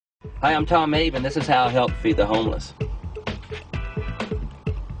Hi, I'm Tom Mabe, and this is how I help feed the homeless.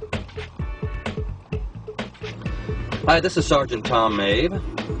 Hi, this is Sergeant Tom Mabe.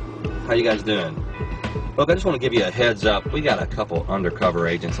 How you guys doing? Look, I just want to give you a heads up. We got a couple undercover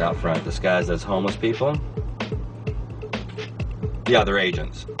agents out front disguised as homeless people. Yeah, they're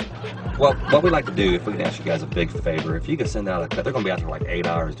agents. Well, what we'd like to do, if we can ask you guys a big favor, if you could send out they're going to be out there like 8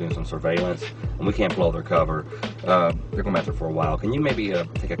 hours doing some surveillance, and we can't blow their cover. They're going to be out there for a while. Can you maybe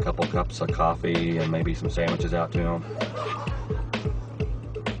take a couple cups of coffee and maybe some sandwiches out to them?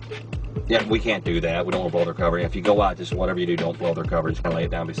 Yeah, we can't do that. We don't want to blow their cover. If you go out, just whatever you do, don't blow their cover. Just kind of lay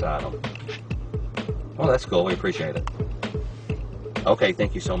it down beside them. Well, that's cool. We appreciate it. Okay,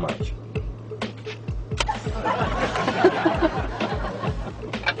 thank you so much.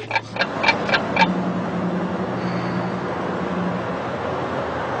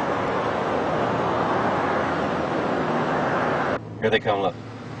 Here they come, look.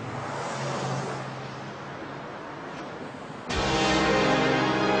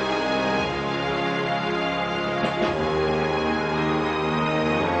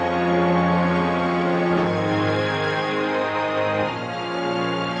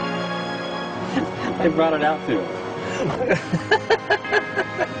 They brought it out to him.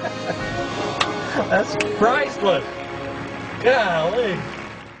 That's priceless. Golly.